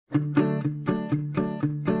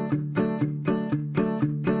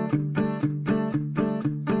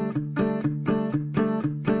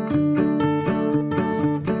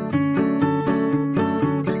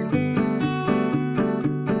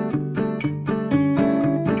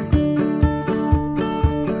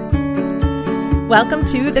Welcome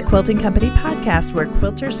to the Quilting Company podcast, where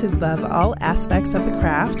quilters who love all aspects of the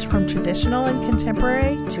craft, from traditional and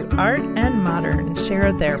contemporary to art and modern,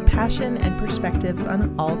 share their passion and perspectives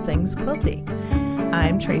on all things quilty.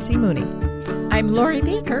 I'm Tracy Mooney. I'm Lori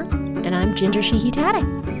Baker. And I'm Ginger Sheehy-Taddy.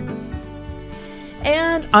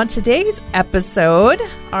 And on today's episode,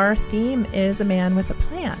 our theme is a man with a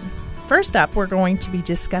plan. First up, we're going to be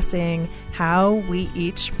discussing how we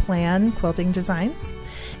each plan quilting designs.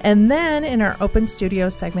 And then in our open studio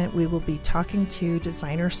segment, we will be talking to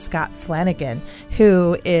designer Scott Flanagan,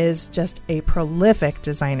 who is just a prolific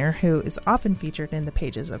designer who is often featured in the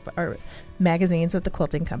pages of our magazines at the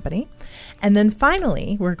Quilting Company. And then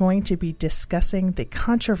finally, we're going to be discussing the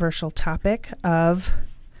controversial topic of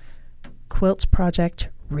quilt project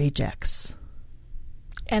rejects.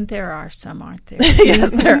 And there are some, aren't there?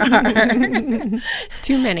 Yes, there are.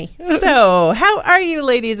 Too many. So, how are you,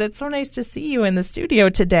 ladies? It's so nice to see you in the studio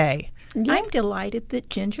today. Yeah. I'm delighted that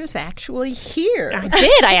Ginger's actually here. I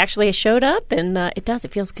did. I actually showed up, and it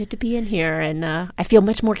feels good to be in here, and I feel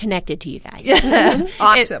much more connected to you guys.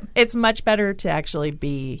 Awesome. It's much better to actually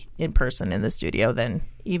be in person in the studio than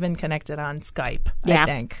even connected on Skype, I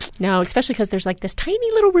think. No, especially because there's like this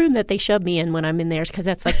tiny little room that they shove me in when I'm in there, because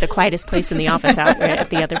that's like the quietest place in the office out at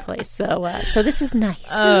the other place. So this is nice.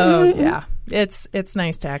 Oh, yeah. It's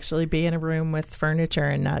nice to actually be in a room with furniture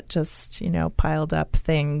and not just, piled up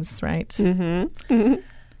things, right? Mm-hmm. Mm-hmm.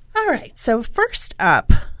 All right. So first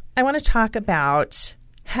up, I want to talk about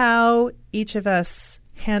how each of us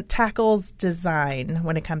tackles design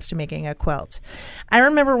when it comes to making a quilt. I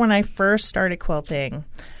remember when I first started quilting,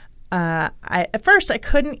 at first I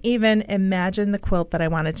couldn't even imagine the quilt that I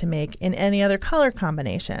wanted to make in any other color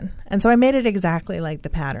combination. And so I made it exactly like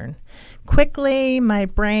the pattern. Quickly, my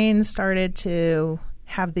brain started to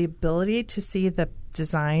have the ability to see the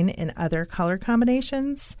design in other color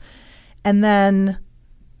combinations. And then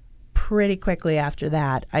pretty quickly after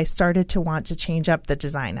that, I started to want to change up the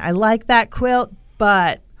design. I like that quilt,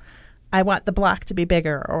 but I want the block to be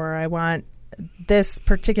bigger, or I want this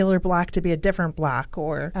particular block to be a different block,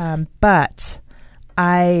 but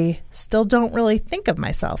I still don't really think of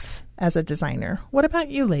myself as a designer. What about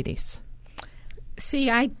you, ladies?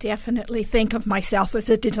 See, I definitely think of myself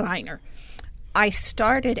as a designer. I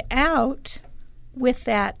started out with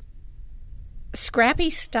that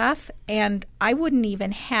scrappy stuff, and I wouldn't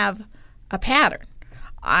even have a pattern.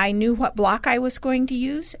 I knew what block I was going to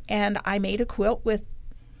use, and I made a quilt with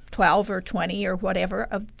 12 or 20 or whatever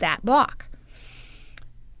of that block.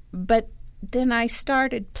 But then I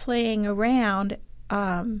started playing around.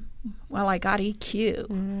 I got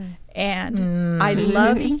EQ, and I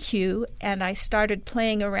love EQ, and I started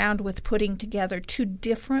playing around with putting together two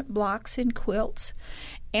different blocks in quilts.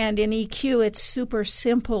 And in EQ, it's super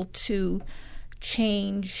simple to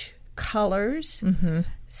change colors. Mm-hmm.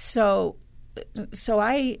 So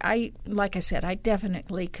I like I said, I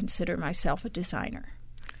definitely consider myself a designer.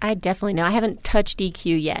 I definitely know. I haven't touched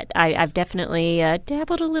EQ yet. I've definitely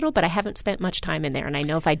dabbled a little, but I haven't spent much time in there. And I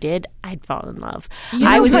know if I did, I'd fall in love.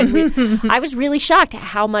 I was really shocked at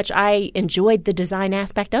how much I enjoyed the design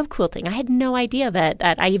aspect of quilting. I had no idea that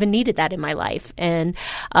I even needed that in my life. And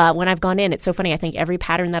when I've gone in, it's so funny. I think every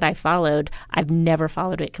pattern that I followed, I've never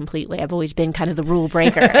followed it completely. I've always been kind of the rule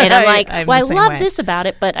breaker. And I'm like, I love this about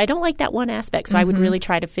it, but I don't like that one aspect. So I would really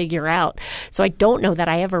try to figure out. So I don't know that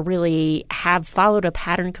I ever really have followed a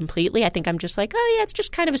pattern completely. I think I'm just like, oh yeah, it's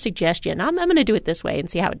just kind of a suggestion. I'm going to do it this way and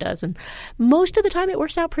see how it does. And most of the time it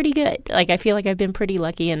works out pretty good. Like, I feel like I've been pretty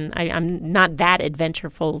lucky, and I'm not that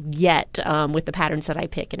adventureful yet with the patterns that I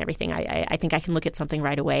pick and everything. I think I can look at something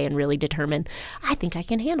right away and really determine, I think I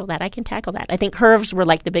can handle that. I can tackle that. I think curves were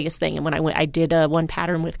like the biggest thing. And when I did one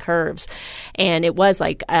pattern with curves, and it was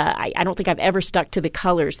like, I don't think I've ever stuck to the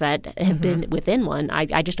colors that have been within one.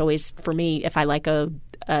 I just always, for me, if I like a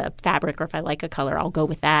fabric or if I like a color, I'll go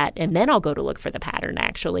with that, and then I'll go to look for the pattern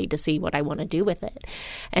actually to see what I want to do with it.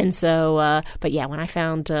 And so, but yeah, when I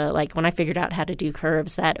found when I figured out how to do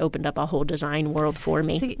curves, that opened up a whole design world for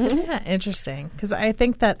me. See, isn't that interesting? Because I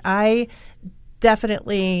think that I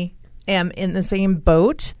definitely am in the same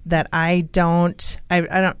boat that I don't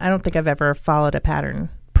think I've ever followed a pattern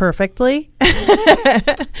perfectly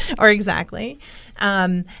or exactly.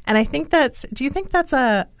 And I think do you think that's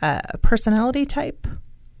a personality type?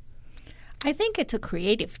 I think it's a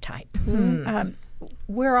creative type.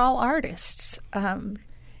 We're all artists,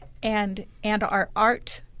 and our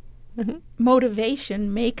art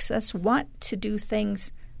motivation makes us want to do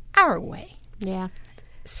things our way. Yeah.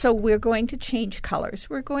 So we're going to change colors.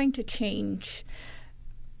 We're going to change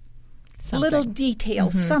little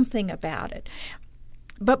details, something about it.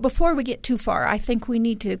 But before we get too far, I think we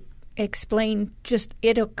need to explain just,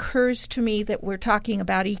 it occurs to me that we're talking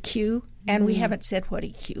about EQ, and we haven't said what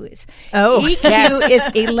EQ is. Oh, EQ is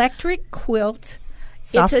Electric Quilt.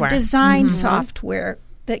 Software. It's a design software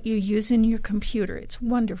that you use in your computer. It's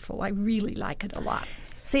wonderful. I really like it a lot.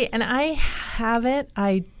 See, and I have it.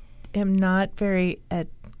 I am not very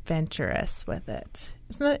adventurous with it.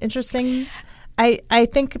 Isn't that interesting? I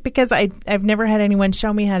think because I've never had anyone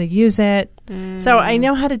show me how to use it. So I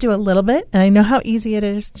know how to do a little bit, and I know how easy it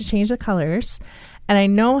is to change the colors, and I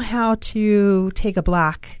know how to take a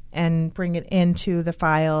block and bring it into the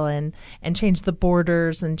file and change the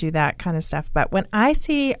borders and do that kind of stuff. But when I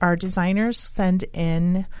see our designers send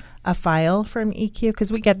in a file from EQ,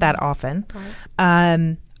 because we get that often,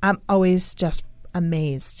 I'm always just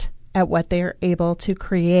amazed at what they're able to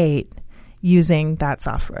create using that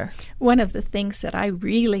software. One of the things that I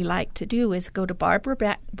really like to do is go to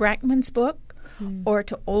Barbara Brackman's book or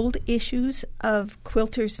to old issues of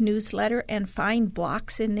Quilter's newsletter and find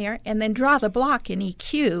blocks in there, and then draw the block in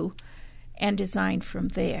EQ and design from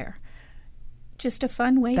there. Just a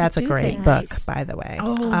fun way That's to do a great things. book, by the way.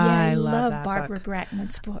 Oh, yeah, I love that Barbara book.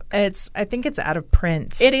 Brackman's book. I think it's out of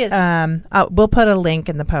print. It is. We'll put a link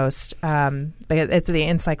in the post. Because it's the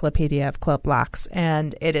Encyclopedia of Quilt Blocks,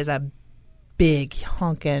 and it is a big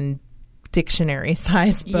honkin' dictionary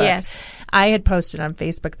size book. Yes. I had posted on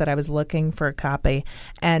Facebook that I was looking for a copy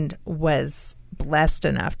and was blessed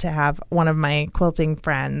enough to have one of my quilting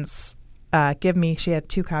friends give me, she had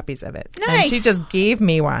 2 copies of it. Nice. And she just gave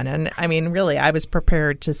me one. And I mean, really, I was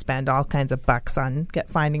prepared to spend all kinds of bucks on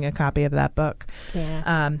finding a copy of that book.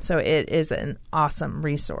 Yeah. So it is an awesome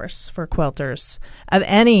resource for quilters of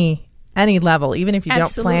any level, even if you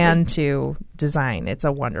Absolutely. don't plan to design. It's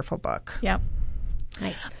a wonderful book. Yep.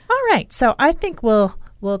 Nice. All right. So I think we'll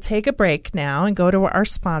take a break now and go to our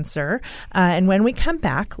sponsor. And when we come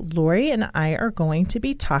back, Lori and I are going to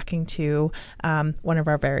be talking to one of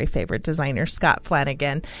our very favorite designers, Scott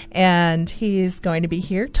Flanagan. And he's going to be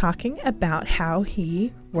here talking about how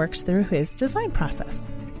he works through his design process.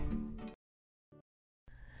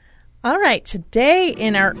 All right, today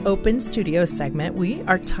in our Open Studio segment, we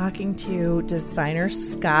are talking to designer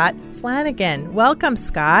Scott Flanagan. Welcome,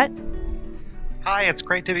 Scott. Hi, it's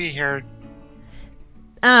great to be here.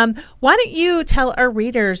 Why don't you tell our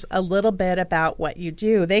readers a little bit about what you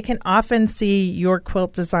do? They can often see your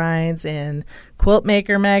quilt designs in Quilt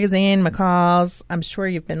Maker magazine, McCall's. I'm sure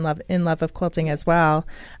you've been in love with quilting as well.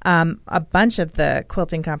 A bunch of the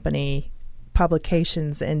Quilting Company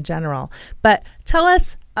publications in general. But tell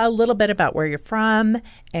us a little bit about where you're from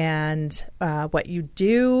and what you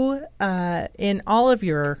do in all of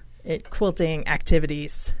your quilting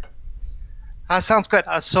activities. Sounds good.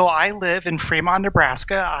 So I live in Fremont,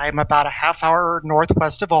 Nebraska. I'm about a half hour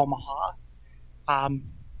northwest of Omaha. I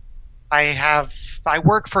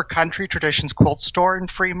work for Country Traditions Quilt Store in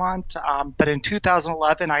Fremont, but in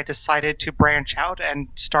 2011 I decided to branch out and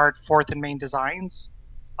start Fourth and Main Designs,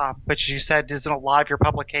 which you said is in a lot of your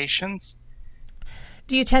publications.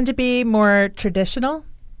 Do you tend to be more traditional?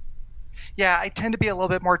 Yeah, I tend to be a little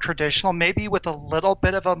bit more traditional, maybe with a little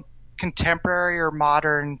bit of a contemporary or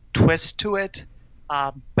modern twist to it,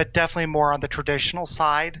 but definitely more on the traditional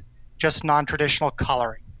side, just non-traditional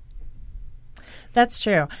coloring. That's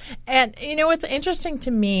true. And, you know, what's interesting to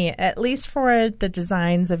me, at least for the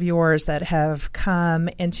designs of yours that have come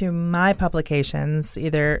into my publications,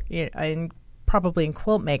 either probably in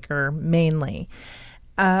Quilt Maker mainly,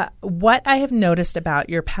 what I have noticed about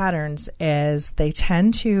your patterns is they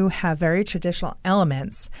tend to have very traditional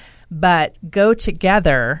elements, but go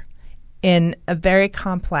together in a very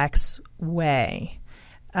complex way,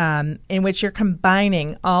 in which you're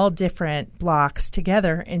combining all different blocks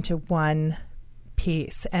together into one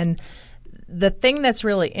piece. And the thing that's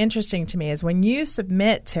really interesting to me is when you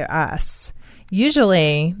submit to us,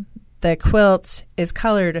 usually the quilt is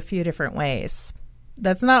colored a few different ways.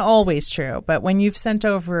 That's not always true, but when you've sent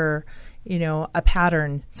over, a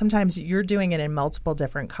pattern, sometimes you're doing it in multiple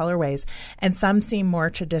different colorways, and some seem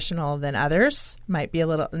more traditional than others. I'm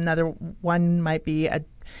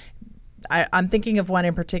thinking of one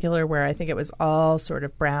in particular where I think it was all sort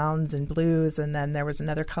of browns and blues, and then there was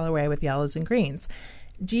another colorway with yellows and greens.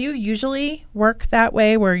 Do you usually work that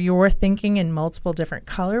way where you're thinking in multiple different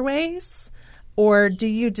colorways, or do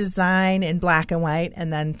you design in black and white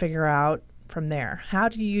and then figure out from there? How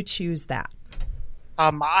do you choose that?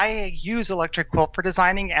 I use Electric Quilt for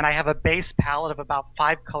designing, and I have a base palette of about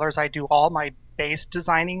 5 colors I do all my base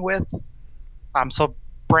designing with. So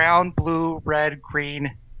brown, blue, red,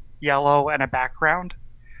 green, yellow, and a background.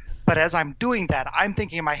 But as I'm doing that, I'm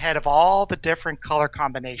thinking in my head of all the different color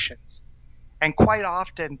combinations. And quite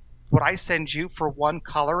often, what I send you for one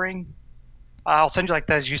coloring, I'll send you, like,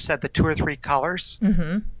 as you said, the 2 or 3 colors.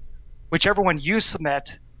 Mm-hmm. Whichever one you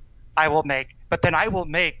submit, I will make. But then I will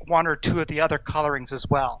make 1 or 2 of the other colorings as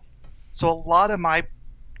well. So a lot of my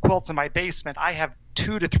quilts in my basement, I have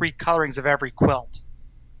 2 to 3 colorings of every quilt.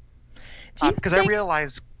 Because I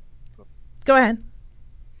realize... Go ahead.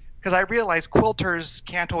 Because I realize quilters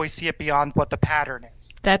can't always see it beyond what the pattern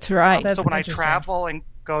is. That's right. That's so when I interesting. travel and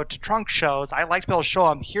go to trunk shows, I like to be able to show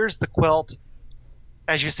them, here's the quilt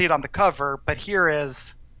as you see it on the cover, but here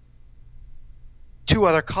is 2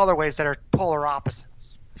 other colorways that are polar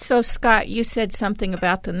opposites. So, Scott, you said something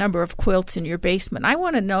about the number of quilts in your basement. I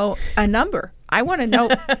want to know a number. I want to know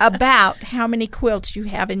about how many quilts you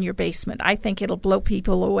have in your basement. I think it'll blow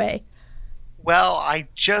people away. Well, I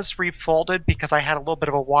just refolded because I had a little bit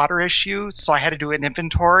of a water issue, so I had to do an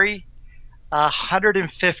inventory.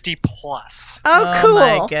 150 plus. Oh, cool.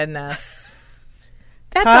 Oh, my goodness.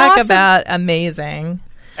 That's Talk awesome. about amazing.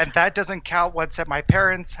 And that doesn't count what's at my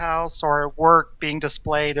parents' house or at work being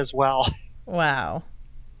displayed as well. Wow.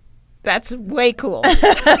 That's way cool.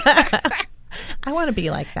 I want to be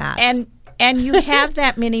like that. And you have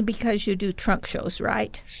that many because you do trunk shows,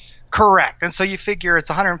 right? Correct. And so you figure it's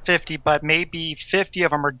 150, but maybe 50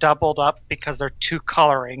 of them are doubled up because they're 2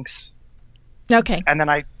 colorings. Okay. And then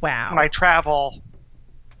Wow. when I travel,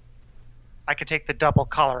 I could take the double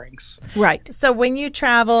colorings. Right. So when you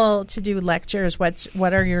travel to do lectures,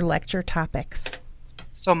 what are your lecture topics?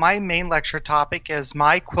 So my main lecture topic is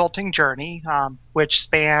my quilting journey, which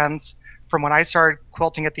spans from when I started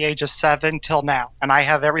quilting at the age of 7 till now. And I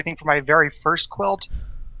have everything from my very first quilt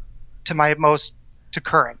to my to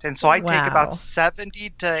current. And so I take about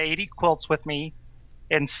 70 to 80 quilts with me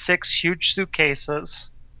in 6 huge suitcases.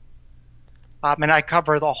 And I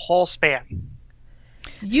cover the whole span.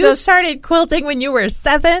 You started quilting when you were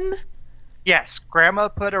 7? Yes, Grandma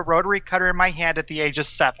put a rotary cutter in my hand at the age of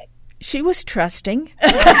 7. She was trusting.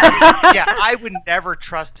 Yeah, I would never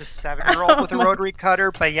trust a 7-year-old with a rotary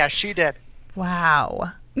cutter, but yeah, she did.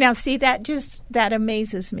 Wow. Now, see, that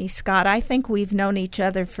amazes me, Scott. I think we've known each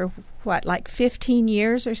other for, like 15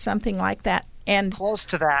 years or something like that. And Close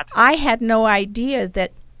to that. I had no idea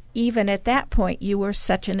that even at that point you were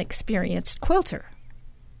such an experienced quilter.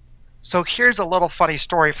 So here's a little funny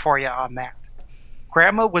story for you on that.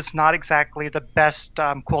 Grandma was not exactly the best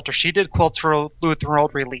quilter. She did quilts for Lutheran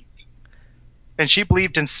World Relief. And she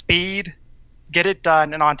believed in speed, get it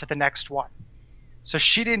done, and on to the next one. So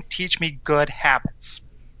she didn't teach me good habits.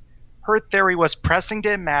 Her theory was pressing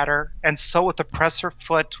didn't matter, and so with the presser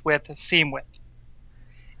foot with seam width.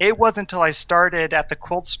 It wasn't until I started at the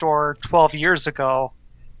quilt store 12 years ago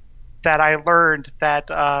that I learned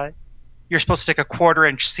that you're supposed to take a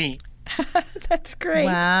 1/4-inch seam. That's great.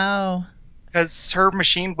 Wow. Because her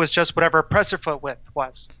machine was just whatever a presser foot width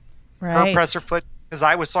was. Right. Her presser foot, because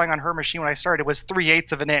I was sewing on her machine when I started, was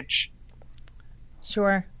 3/8 of an inch.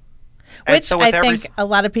 Sure. And Which so I with think a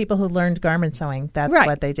lot of people who learned garment sewing, that's Right.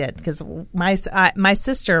 what they did. Because my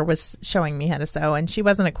sister was showing me how to sew, and she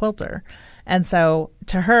wasn't a quilter. And so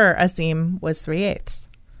to her, a seam was 3/8.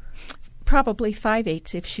 Probably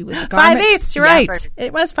 5/8 if she was a garment. 5/8, you're Yeah. right.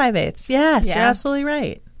 It was 5/8. Yes, Yeah. you're absolutely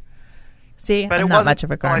right. See, But I'm it not wasn't much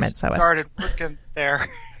of a until garment I sewist. started working there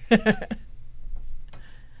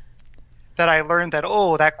that I learned that,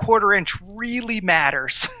 that 1/4-inch really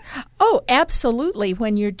matters. Oh, absolutely.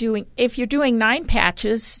 If you're doing 9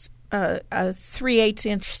 patches, a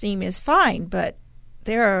 3/8-inch seam is fine, but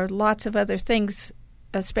there are lots of other things,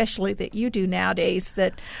 especially that you do nowadays,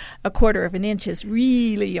 that a 1/4 of an inch is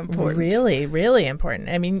really important. Really, really important.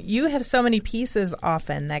 I mean, you have so many pieces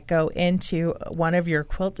often that go into one of your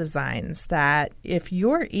quilt designs that if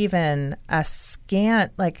you're even a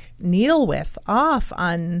scant, like needle width off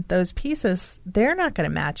on those pieces, they're not going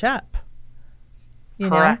to match up. You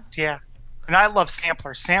know? Correct, yeah. And I love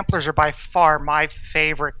samplers. Samplers are by far my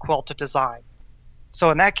favorite quilt to design.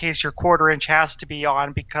 So in that case, your 1/4-inch has to be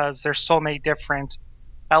on because there's so many different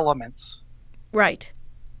elements. Right.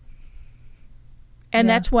 And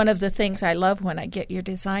Yeah. that's one of the things I love when I get your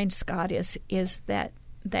design, Scott, is that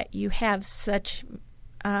you have such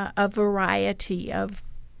a variety of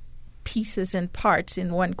pieces and parts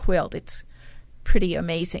in one quilt. It's pretty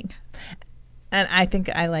amazing. And I think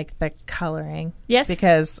I like the coloring. Yes.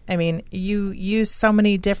 Because, I mean, you use so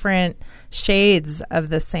many different shades of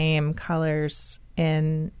the same colors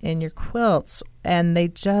in your quilts, and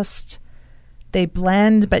they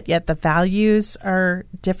blend, but yet the values are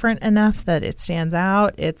different enough that it stands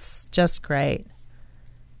out. It's just great.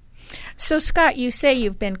 So, Scott, you say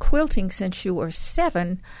you've been quilting since you were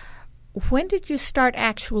 7. When did you start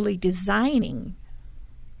actually designing?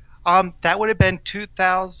 That would have been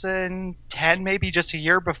 2010, maybe just a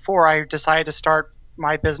year before I decided to start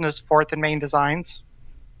my business, Fourth and Main Designs.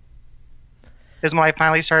 Is when I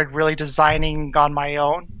finally started really designing on my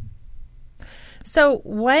own. So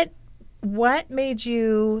what made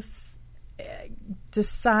you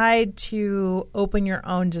decide to open your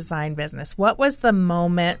own design business? What was the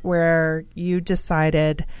moment where you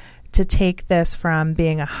decided to take this from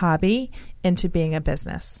being a hobby into being a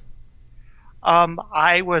business?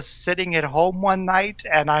 I was sitting at home one night,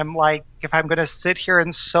 and I'm like, if I'm going to sit here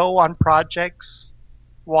and sew on projects,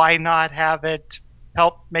 why not have it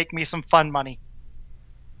help make me some fun money?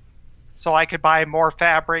 So I could buy more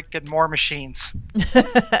fabric and more machines.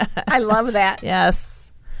 I love that.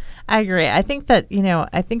 Yes, I agree. I think that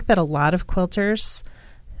a lot of quilters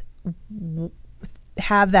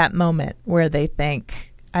have that moment where they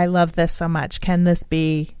think, I love this so much. Can this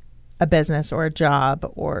be a business or a job?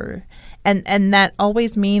 And that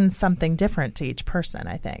always means something different to each person,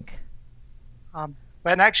 I think.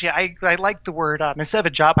 But actually, I like the word, instead of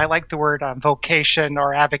a job, I like the word vocation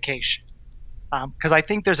or avocation. Because I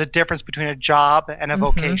think there's a difference between a job and a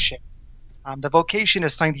vocation. The vocation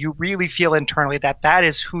is something that you really feel internally, that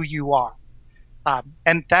is who you are.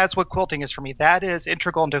 And that's what quilting is for me. That is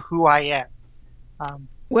integral into who I am.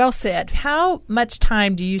 Well said. How much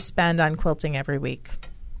time do you spend on quilting every week?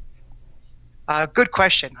 Good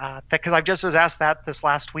question, because I just was asked that this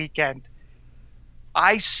last weekend.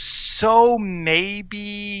 I sew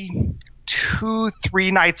maybe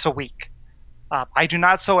 2-3 nights a week. I do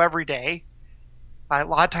not sew every day. A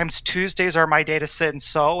lot of times Tuesdays are my day to sit and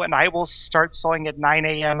sew, and I will start sewing at 9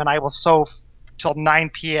 a.m. and I will sew till 9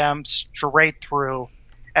 p.m. straight through,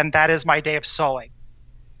 and that is my day of sewing.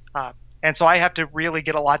 And so I have to really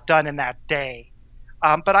get a lot done in that day.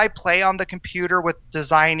 But I play on the computer with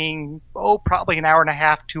designing, probably an hour and a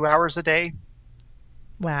half, 2 hours a day.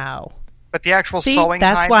 Wow. But the actual See, sewing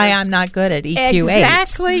that's time why is, I'm not good at EQ8.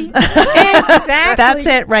 Exactly. Exactly. That's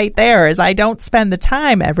it right there, is I don't spend the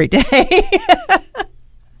time every day.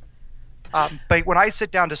 But when I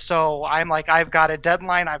sit down to sew, I'm like, I've got a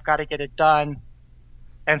deadline, I've got to get it done.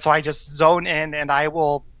 And so I just zone in, and I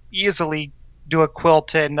will easily do a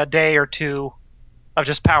quilt in a day or two of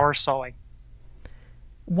just power sewing.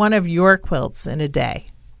 One of your quilts in a day.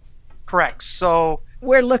 Correct. So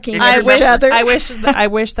we're looking I at wish- each other. I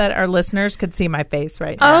wish that our listeners could see my face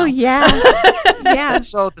right now. Oh, yeah. Yeah.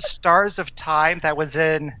 so the Stars of Time that was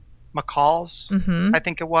in McCall's, I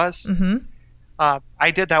think it was.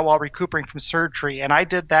 I did that while recuperating from surgery, and I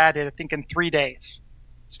did that, I think, in 3 days,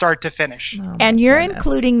 start to finish. Oh, And my you're goodness.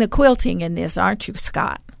 including the quilting in this, aren't you,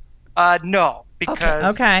 Scott? No,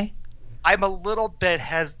 because Okay. I'm a little bit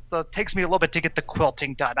it takes me a little bit to get the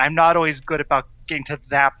quilting done. I'm not always good about getting to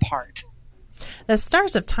that part. The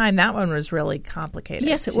Stars of Time, that one was really complicated.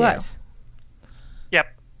 Yes, it too. was. Yep.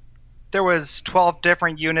 There was 12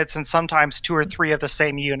 different units and sometimes 2 or 3 of the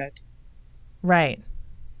same unit. Right.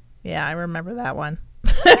 Yeah, I remember that one.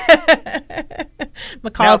 Now,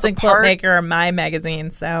 McCall's the and Quilt part- Maker are my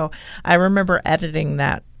magazine, so I remember editing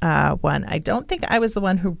that one. I don't think I was the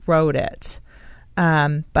one who wrote it,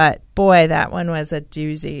 but boy, that one was a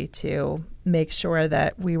doozy to make sure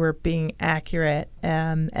that we were being accurate,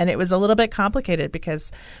 and it was a little bit complicated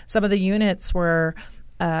because some of the units were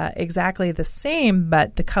exactly the same,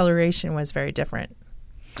 but the coloration was very different.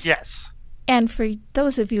 Yes. And for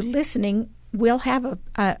those of you listening, we'll have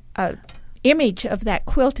a image of that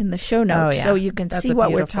quilt in the show notes yeah. so you can That's see a what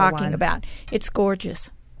we're beautiful talking one. about. It's gorgeous.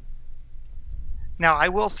 Now, I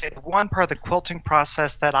will say one part of the quilting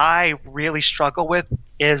process that I really struggle with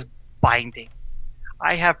is binding.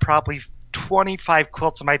 I have probably 25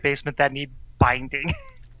 quilts in my basement that need binding.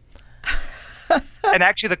 And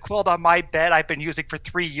actually, the quilt on my bed I've been using for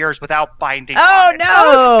 3 years without binding. Oh on it.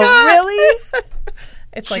 no! Scott! Really?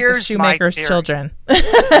 It's like the Here's my shoemaker's theory. children.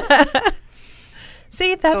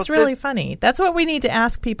 See, that's So really this- funny. That's what we need to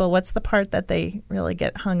ask people. What's the part that they really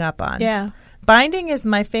get hung up on? Yeah. Binding is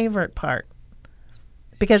my favorite part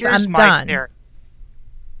because Here's I'm my done. theory.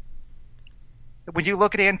 When you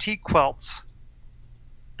look at antique quilts,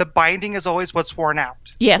 the binding is always what's worn out.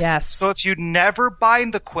 Yes. Yes. So if you never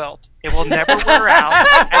bind the quilt, it will never wear out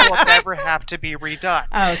and will never have to be redone.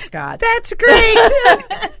 Oh, Scott. That's great.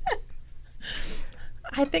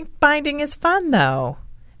 I think binding is fun, though,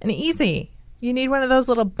 and easy. You need one of those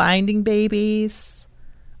little binding babies,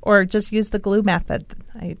 or just use the glue method.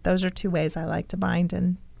 Those are 2 ways I like to bind,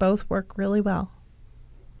 and both work really well.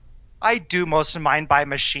 I do most of mine by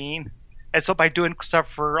machine. And so by doing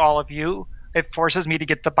stuff for all of you, it forces me to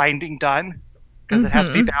get the binding done because it has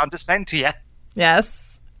to be bound to send to you.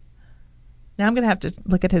 Yes. Now I'm going to have to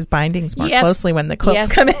look at his bindings more Yes. closely when the quilts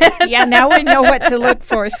Yes. come in. Yeah, now we know what to look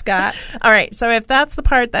for, Scott. All right. So if that's the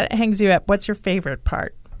part that hangs you up, what's your favorite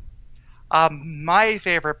part? My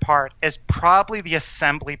favorite part is probably the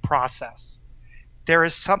assembly process. There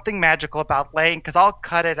is something magical about laying, because I'll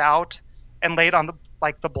cut it out and lay it on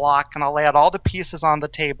the block, and I'll lay out all the pieces on the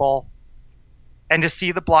table, and to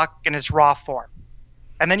see the block in its raw form.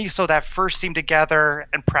 And then you sew that first seam together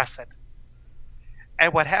and press it.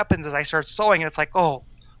 And what happens is I start sewing, and it's like, oh,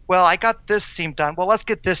 well, I got this seam done. Well, let's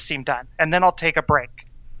get this seam done, and then I'll take a break.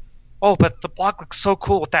 Oh, but the block looks so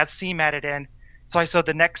cool with that seam added in, so I sew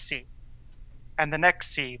the next seam and the next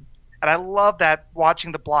seam. And I love that,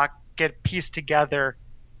 watching the block get pieced together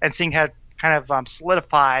and seeing how it kind of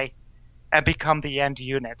solidify and become the end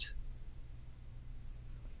unit.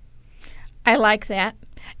 I like that.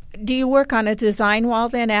 Do you work on a design wall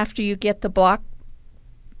then after you get the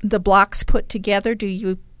blocks put together? Do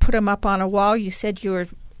you put them up on a wall? You said you were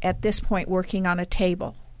at this point working on a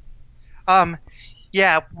table.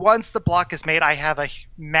 Yeah, once the block is made, I have a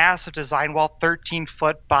massive design wall, 13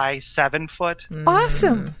 foot by 7 foot.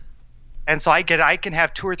 Awesome. And so I can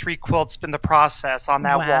have 2 or 3 quilts in the process on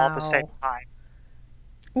that wall at the same time.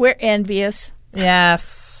 We're envious.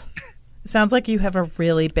 Yes. It sounds like you have a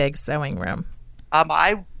really big sewing room.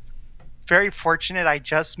 I'm very fortunate. I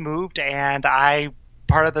just moved, and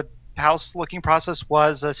part of the house looking process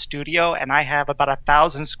was a studio, and I have about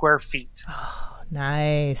 1,000 square feet. Oh,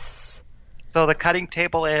 nice. So the cutting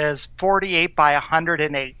table is 48 by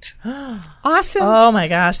 108. Awesome. Oh my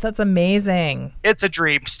gosh, that's amazing. It's a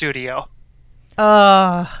dream studio.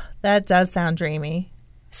 Oh, that does sound dreamy.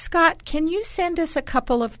 Scott, can you send us a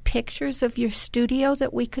couple of pictures of your studio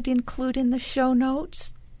that we could include in the show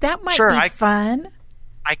notes? That might be fun.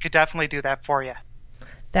 I could definitely do that for you.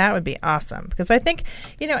 That would be awesome, because I think,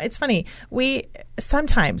 it's funny. We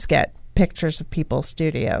sometimes get pictures of people's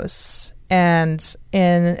studios, and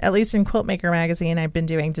at least in Quiltmaker magazine, I've been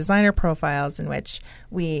doing designer profiles in which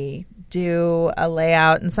we do a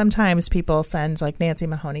layout, and sometimes people send, like Nancy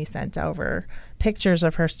Mahoney sent over pictures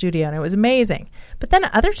of her studio, and it was amazing. But then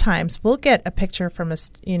other times we'll get a picture from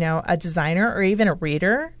a designer or even a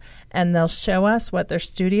reader, and they'll show us what their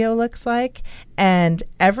studio looks like. And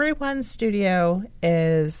everyone's studio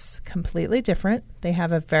is completely different. They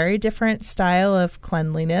have a very different style of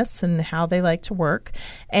cleanliness and how they like to work.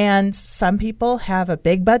 And some people have a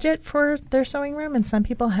big budget for their sewing room, and some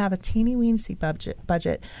people have a teeny-weensy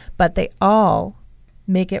budget, but they all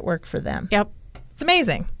make it work for them. Yep. It's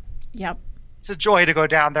amazing. Yep. It's a joy to go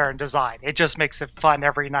down there and design. It just makes it fun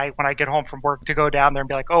every night when I get home from work to go down there and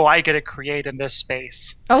be like, oh, I get to create in this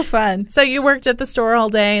space. Oh, fun. So you worked at the store all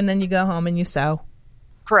day, and then you go home and you sew.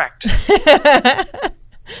 Correct.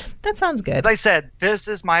 That sounds good. As I said, this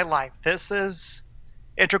is my life. This is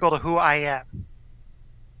integral to who I am.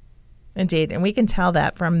 Indeed. And we can tell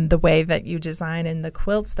that from the way that you design and the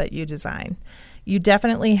quilts that you design. You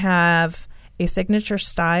definitely have a signature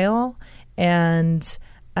style and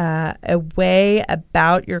a way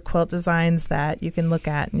about your quilt designs that you can look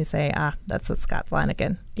at and you say, that's a Scott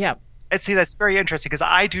Flanagan. Yep. And see, that's very interesting, because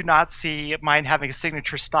I do not see mine having a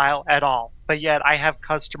signature style at all. But yet I have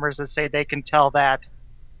customers that say they can tell that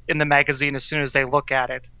in the magazine as soon as they look at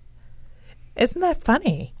it. Isn't that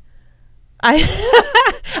funny?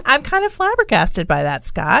 I'm kind of flabbergasted by that,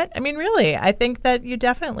 Scott. I mean, really, I think that you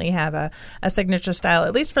definitely have a signature style,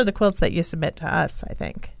 at least for the quilts that you submit to us, I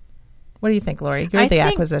think. What do you think, Lori? You're the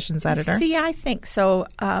acquisitions editor. See, I think so.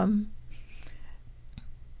 I'm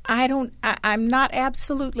not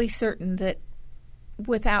absolutely certain that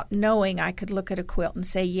without knowing I could look at a quilt and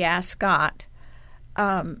say, yeah, Scott.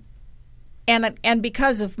 And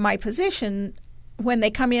because of my position, when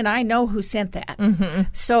they come in, I know who sent that. Mm-hmm.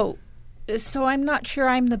 So I'm not sure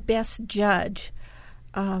I'm the best judge.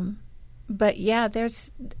 But yeah,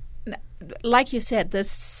 there's, like you said,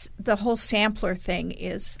 the whole sampler thing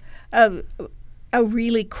is a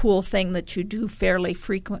really cool thing that you do fairly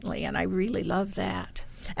frequently, and I really love that.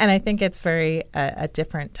 And I think it's very a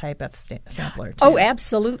different type of sampler, too. Oh,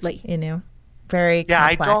 absolutely. Very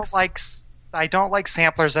complex. I don't like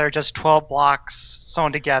samplers that are just 12 blocks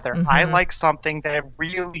sewn together. Mm-hmm. I like something that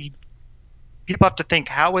really people have to think,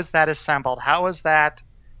 how is that assembled? How is that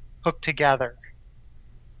hooked together?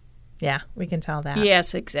 Yeah, we can tell that.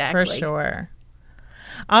 Yes, exactly. For sure.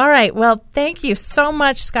 All right. Well, thank you so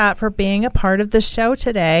much, Scott, for being a part of the show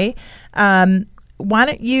today. Why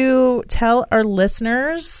don't you tell our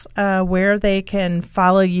listeners where they can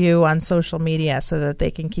follow you on social media so that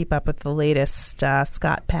they can keep up with the latest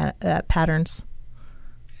Scott patterns?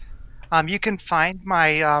 You can find my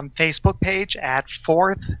Facebook page at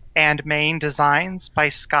 4th and Main Designs by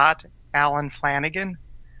Scott Alan Flanagan.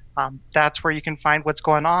 That's where you can find what's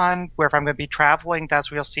going on. Where if I'm going to be traveling,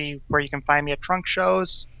 that's where you'll see where you can find me at trunk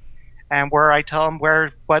shows, and where I tell them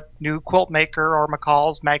what new quilt maker or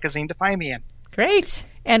McCall's magazine to find me in. Great.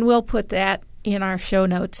 And we'll put that in our show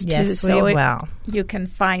notes, too. Yes, we will. You can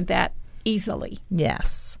find that easily.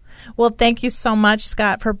 Yes. Well, thank you so much,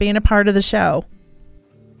 Scott, for being a part of the show.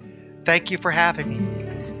 Thank you for having me.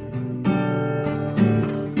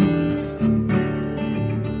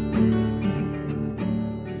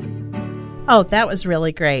 Oh, that was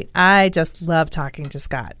really great. I just love talking to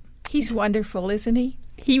Scott. He's wonderful, isn't he?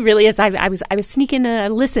 He really is. I was sneaking a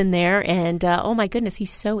listen there, and oh my goodness,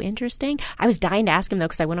 he's so interesting. I was dying to ask him though,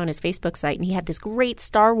 because I went on his Facebook site and he had this great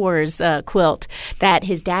Star Wars quilt that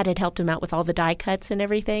his dad had helped him out with all the die cuts and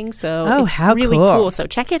everything. So it's how really cool. cool. So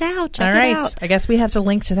check it out. All right. I guess we have to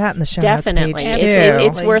link to that in the show Definitely. notes page too.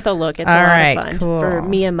 It's worth a look. It's a lot of fun. Cool. For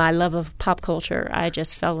me and my love of pop culture, I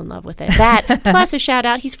just fell in love with it. That plus a shout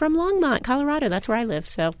out. He's from Longmont, Colorado. That's where I live.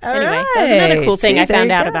 So anyway, that's another cool thing I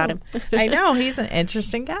found out about him. I know he's an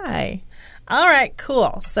interesting guy. All right,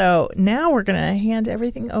 cool. So now we're going to hand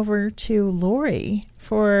everything over to Lori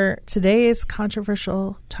for today's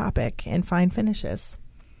controversial topic in fine finishes.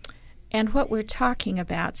 And what we're talking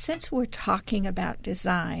about, since we're talking about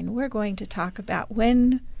design, we're going to talk about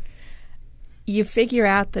when you figure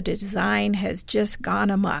out that a design has just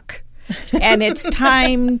gone amok and it's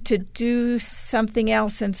time to do something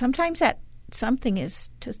else. And sometimes that something is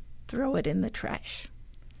to throw it in the trash.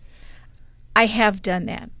 I have done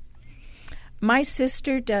that. My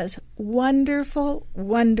sister does wonderful,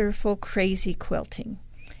 wonderful crazy quilting.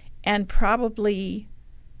 And probably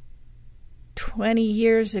 20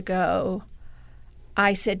 years ago,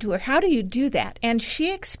 I said to her, "How do you do that?" And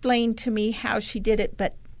she explained to me how she did it,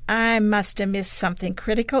 but I must have missed something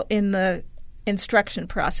critical in the instruction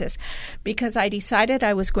process, because I decided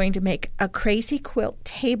I was going to make a crazy quilt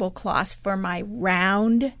tablecloth for my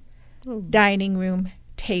round dining room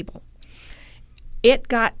table. It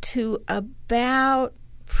got to about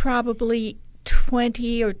probably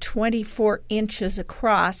 20 or 24 inches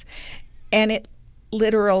across, and it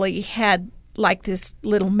literally had like this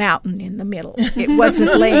little mountain in the middle. It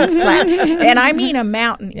wasn't laying flat. And I mean a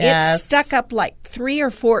mountain. Yes. It stuck up like 3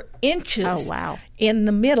 or 4 inches in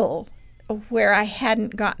the middle where I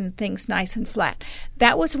hadn't gotten things nice and flat.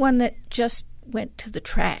 That was one that just went to the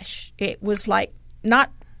trash. It was like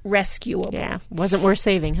not rescuable. Yeah, wasn't worth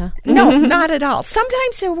saving, huh? No, not at all.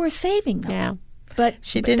 Sometimes they were saving them. Yeah. But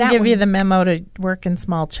she didn't give you the memo to work in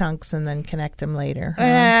small chunks and then connect them later.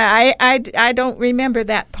 Huh? I don't remember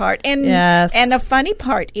that part. And yes. And the funny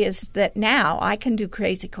part is that now I can do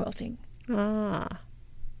crazy quilting. I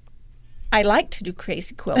like to do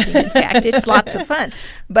crazy quilting. In fact, it's lots of fun.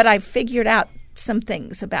 But I've figured out some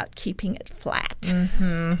things about keeping it flat.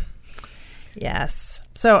 Mm-hmm. Yes.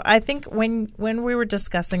 So I think when we were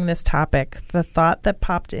discussing this topic, the thought that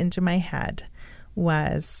popped into my head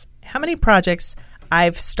was how many projects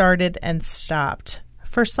I've started and stopped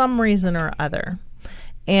for some reason or other,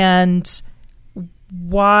 and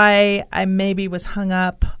why I maybe was hung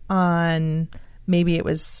up on, maybe it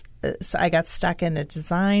was I got stuck in a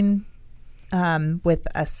design with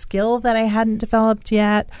a skill that I hadn't developed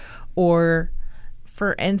yet, or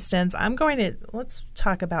for instance, let's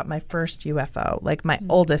talk about my first UFO, like my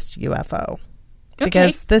oldest UFO,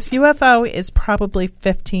 because this UFO is probably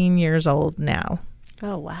 15 years old now.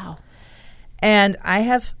 Oh, wow. And I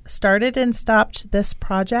have started and stopped this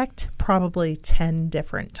project probably 10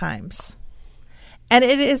 different times. And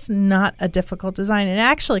it is not a difficult design. It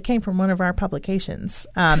actually came from one of our publications.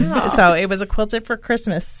 So it was a Quilted for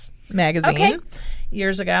Christmas magazine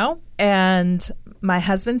years ago. And my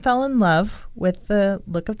husband fell in love with the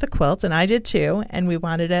look of the quilt, and I did too. And we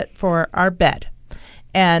wanted it for our bed.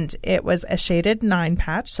 And it was a shaded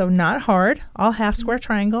 9-patch, so not hard, all half square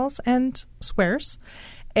triangles and squares.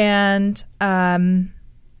 And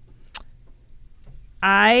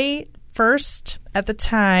I first, at the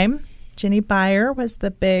time, Ginny Beyer was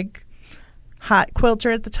the big hot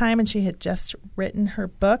quilter at the time, and she had just written her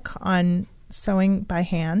book on sewing by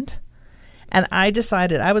hand. And I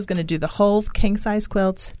decided I was going to do the whole king-size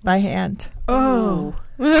quilt by hand. Oh.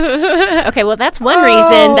 Okay, well, that's one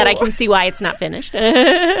reason that I can see why it's not finished.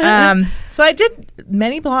 So I did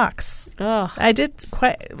many blocks. Oh. I did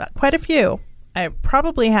quite a few. I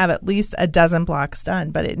probably have at least a dozen blocks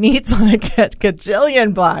done, but it needs like a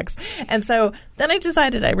gajillion blocks. And so then I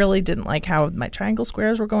decided I really didn't like how my triangle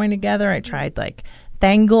squares were going together. I tried like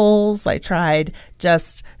thangles. I tried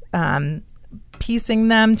just piecing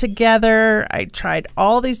them together. I tried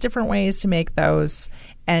all these different ways to make those,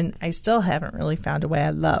 and I still haven't really found a way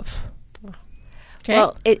I love. Okay.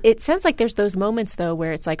 Well, it sounds like there's those moments, though,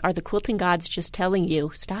 where it's like, are the quilting gods just telling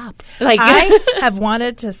you, stop? Like I have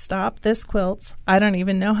wanted to stop this quilt. I don't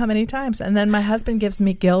even know how many times. And then my husband gives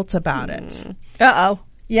me guilt about it. Uh-oh.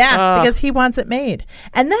 Yeah, because he wants it made.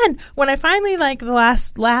 And then when I finally, like the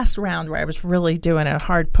last round where I was really doing a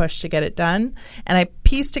hard push to get it done, and I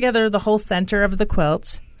pieced together the whole center of the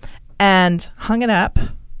quilt and hung it up,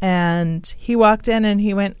 and he walked in and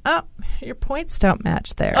he went, "Oh, your points don't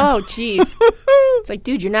match there." Oh, jeez. It's like,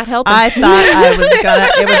 dude, you're not helping. I thought I was gonna.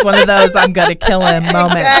 It was one of those I'm gonna kill him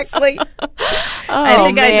moments. Exactly. I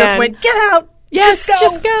think I just went, "Get out! Yes,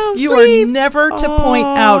 just go. You leave. are never to point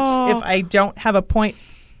out if I don't have a point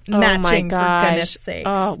matching, oh my gosh. for goodness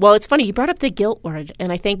sakes." Well, it's funny. You brought up the guilt word.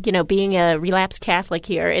 And I think, being a relapsed Catholic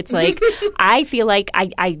here, it's like I feel like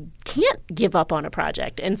I can't give up on a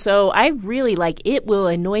project. And so I really it will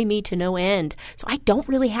annoy me to no end. So I don't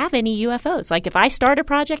really have any UFOs. Like if I start a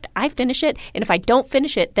project, I finish it. And if I don't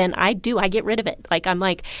finish it, then I get rid of it. Like I'm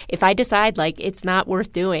like, if I decide it's not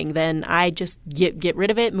worth doing, then I just get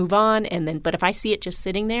rid of it, move on. And then, but if I see it just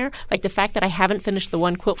sitting there, like the fact that I haven't finished the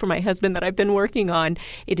one quilt for my husband that I've been working on,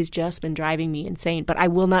 it has just been driving me insane. But I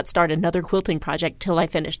will not start another quilting project till I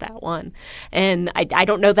finish that one. And I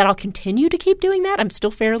don't know that I'll continue to keep doing that. I'm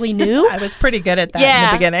still fairly new. I was pretty good at that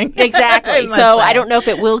in the beginning. Exactly. So I don't know if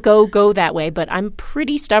it will go that way, but I'm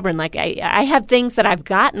pretty stubborn. Like I have things that I've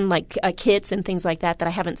gotten, like kits and things like that I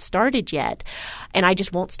haven't started yet. And I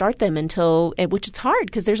just won't start them until, which it's hard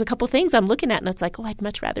because there's a couple things I'm looking at and it's like, oh, I'd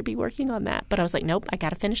much rather be working on that. But I was like, nope, I got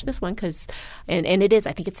to finish this one because, and it is,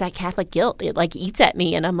 I think it's that Catholic guilt. It eats at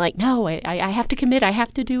me and I'm like, no, I have to commit. I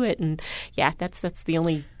have to do it. And yeah, that's the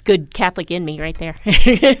only good Catholic in me right there.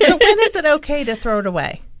 So when is it okay to throw it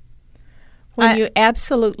away? When you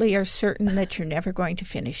absolutely are certain that you're never going to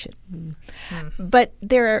finish it. But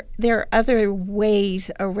there are other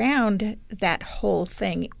ways around that whole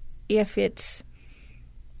thing. If it's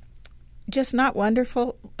just not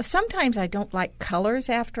wonderful, sometimes I don't like colors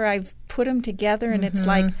after I've put them together and it's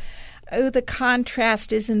like, oh, the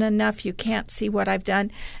contrast isn't enough. You can't see what I've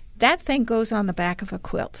done. That thing goes on the back of a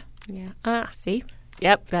quilt. Yeah. See?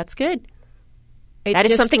 Yep, that's good. That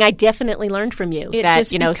is something I definitely learned from you. That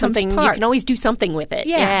something you can always do something with it.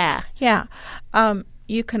 Yeah.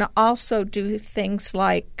 You can also do things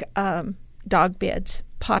like dog beds,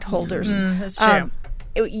 pot holders. That's true.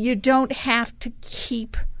 You don't have to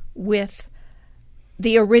keep with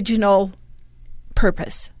the original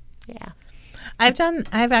purpose. Yeah.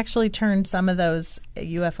 I've actually turned some of those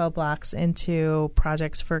UFO blocks into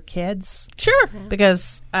projects for kids. Sure.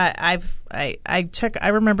 Because I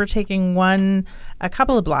remember taking a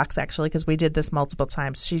couple of blocks actually, because we did this multiple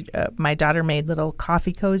times. My daughter made little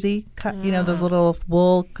coffee cozy, those little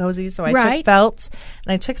wool cozies. So I took felt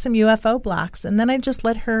and I took some UFO blocks and then I just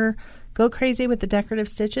let her go crazy with the decorative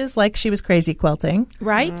stitches like she was crazy quilting.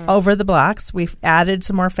 Right. Over the blocks. We've added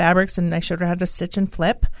some more fabrics and I showed her how to stitch and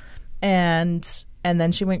flip. And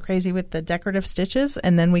then she went crazy with the decorative stitches,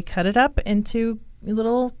 and then we cut it up into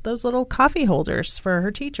those little coffee holders for her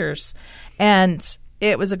teachers. And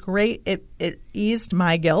it was it eased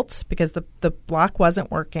my guilt because the block wasn't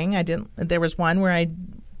working. There was one where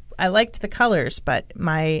I liked the colors, but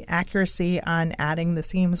my accuracy on adding the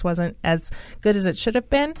seams wasn't as good as it should have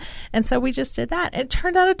been. And so we just did that. It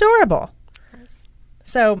turned out adorable.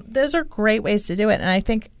 So those are great ways to do it. And I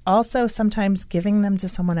think also sometimes giving them to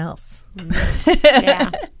someone else. Yeah.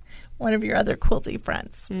 One of your other quilty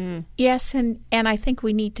friends. Yes, and I think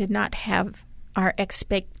we need to not have our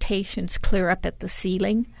expectations clear up at the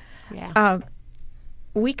ceiling. Yeah.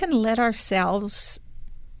 We can let ourselves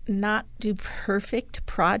not do perfect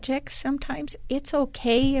projects sometimes. It's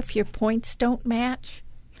okay if your points don't match.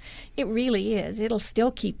 It really is. It'll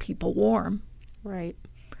still keep people warm. Right.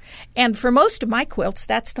 And for most of my quilts,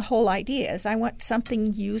 that's the whole idea, is I want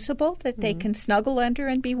something usable that they can snuggle under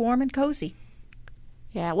and be warm and cozy.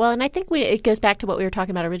 Yeah, well, and I think it goes back to what we were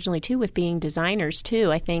talking about originally, too, with being designers,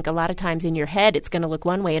 too. I think a lot of times in your head it's going to look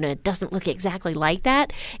one way and it doesn't look exactly like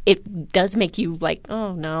that. It does make you like,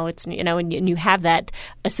 oh, no, it's, and you have that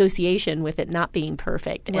association with it not being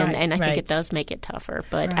perfect. And I think it does make it tougher.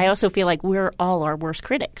 But I also feel like we're all our worst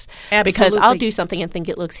critics. Absolutely. Because I'll do something and think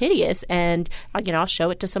it looks hideous and, I'll show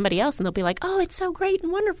it to somebody else and they'll be like, oh, it's so great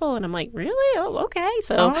and wonderful. And I'm like, really? Oh, okay.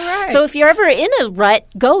 So if you're ever in a rut,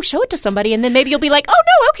 go show it to somebody and then maybe you'll be like, oh,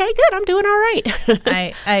 no, okay, good. I'm doing all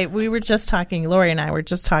right. We were just talking, Lori and I were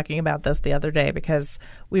just talking about this the other day because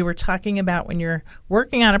we were talking about when you're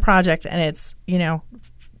working on a project and it's,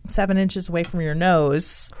 7 inches away from your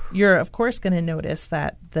nose, you're of course going to notice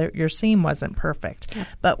that your seam wasn't perfect. Yeah.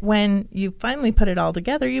 But when you finally put it all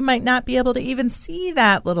together, you might not be able to even see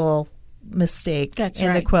that little mistake That's in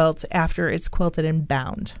the right. quilt after it's quilted and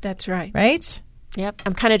bound. That's right. Right? Yep.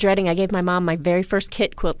 I'm kind of dreading. I gave my mom my very first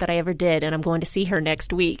kit quilt that I ever did, and I'm going to see her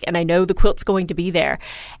next week. And I know the quilt's going to be there.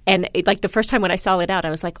 And the first time when I saw it out, I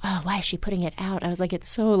was like, oh, why is she putting it out? I was like, it's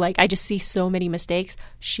so I just see so many mistakes.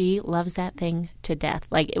 She loves that thing to death.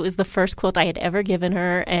 It was the first quilt I had ever given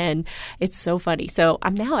her, and it's so funny. So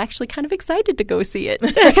I'm now actually kind of excited to go see it.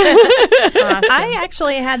 Awesome. I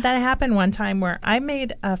actually had that happen one time where I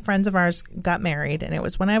made friends of ours got married, and it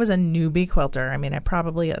was when I was a newbie quilter. I mean, I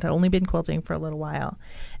probably had only been quilting for a little while.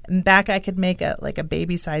 And back, I could make a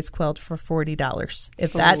baby size quilt for $40.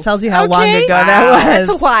 If that tells you how long ago that was, That's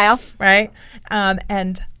a while, right?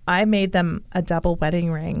 And I made them a double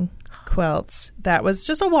wedding ring quilt that was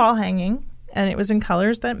just a wall hanging, and it was in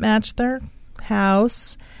colors that matched their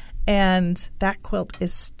house. And that quilt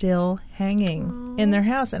is still hanging in their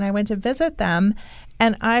house. And I went to visit them,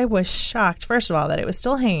 and I was shocked, first of all, that it was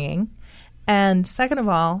still hanging. And second of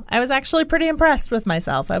all, I was actually pretty impressed with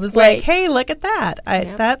myself. I was like, hey, look at that.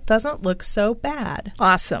 That doesn't look so bad.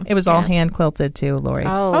 Awesome. It was all hand quilted too, Lori.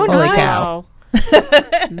 Oh, holy nice. cow.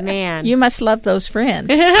 Man. You must love those friends.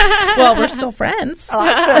 Well, we're still friends.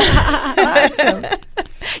 Awesome.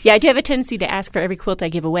 Yeah, I do have a tendency to ask for every quilt I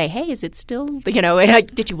give away, hey, is it still, did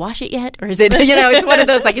you wash it yet? Or is it, it's one of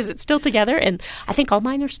those, is it still together? And I think all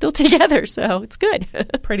mine are still together, so it's good.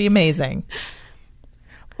 Pretty amazing.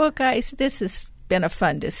 Well, guys, this has been a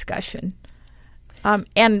fun discussion.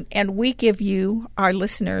 And we give you, our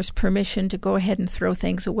listeners, permission to go ahead and throw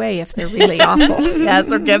things away if they're really awful.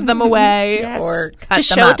 Yes, or give them away, Yes. or cut Just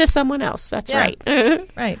them show up. it to someone else. That's right.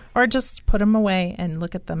 Right. Or just put them away and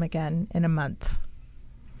look at them again in a month.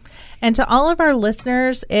 And to all of our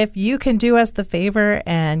listeners, if you can do us the favor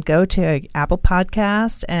and go to Apple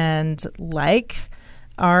Podcast and like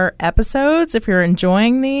our episodes, if you're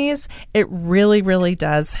enjoying these, it really, really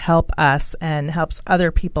does help us and helps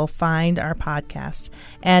other people find our podcast.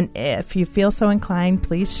 And if you feel so inclined,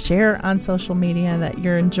 please share on social media that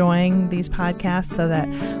you're enjoying these podcasts so that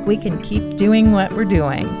we can keep doing what we're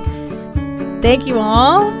doing. Thank you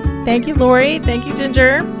all. Thank you, Lori. Thank you,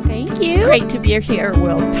 Ginger. Thank you. Great to be here.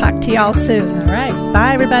 We'll talk to y'all soon. All right.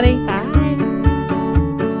 Bye, everybody. Bye.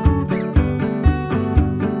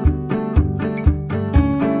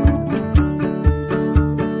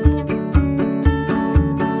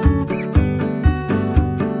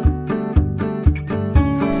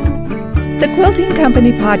 The Quilting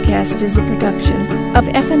Company podcast is a production of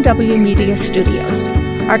F&W Media Studios.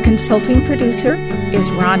 Our consulting producer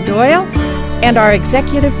is Ron Doyle, and our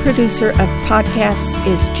executive producer of podcasts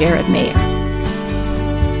is Jared Mayer.